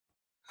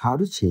How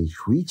to change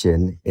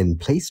region in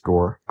Play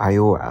Store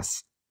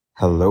iOS.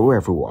 Hello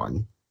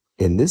everyone.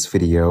 In this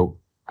video,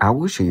 I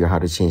will show you how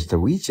to change the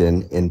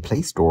region in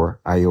Play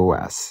Store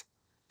iOS.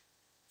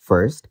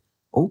 First,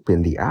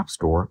 open the App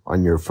Store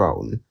on your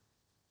phone.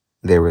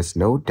 There is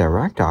no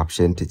direct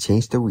option to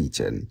change the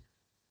region.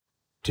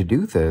 To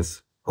do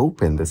this,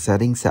 open the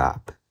Settings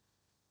app.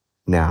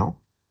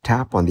 Now,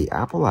 tap on the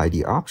Apple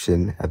ID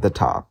option at the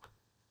top.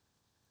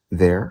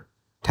 There,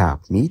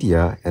 tap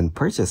Media and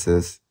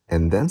Purchases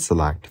and then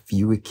select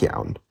View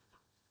Account.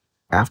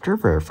 After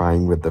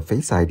verifying with the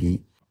Face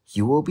ID,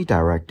 you will be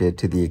directed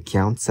to the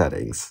account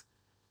settings.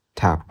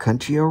 Tap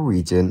Country or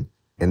Region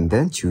and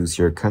then choose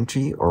your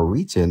country or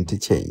region to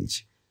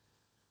change.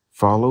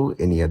 Follow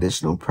any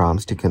additional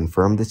prompts to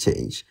confirm the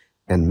change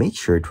and make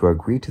sure to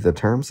agree to the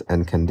terms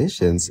and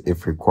conditions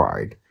if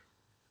required.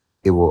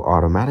 It will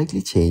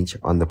automatically change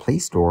on the Play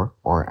Store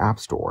or App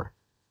Store.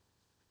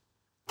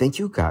 Thank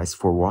you guys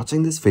for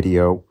watching this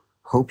video.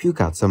 Hope you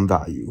got some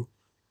value.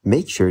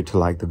 Make sure to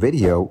like the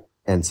video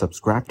and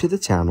subscribe to the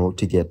channel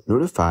to get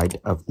notified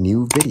of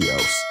new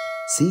videos.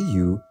 See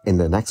you in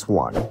the next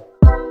one.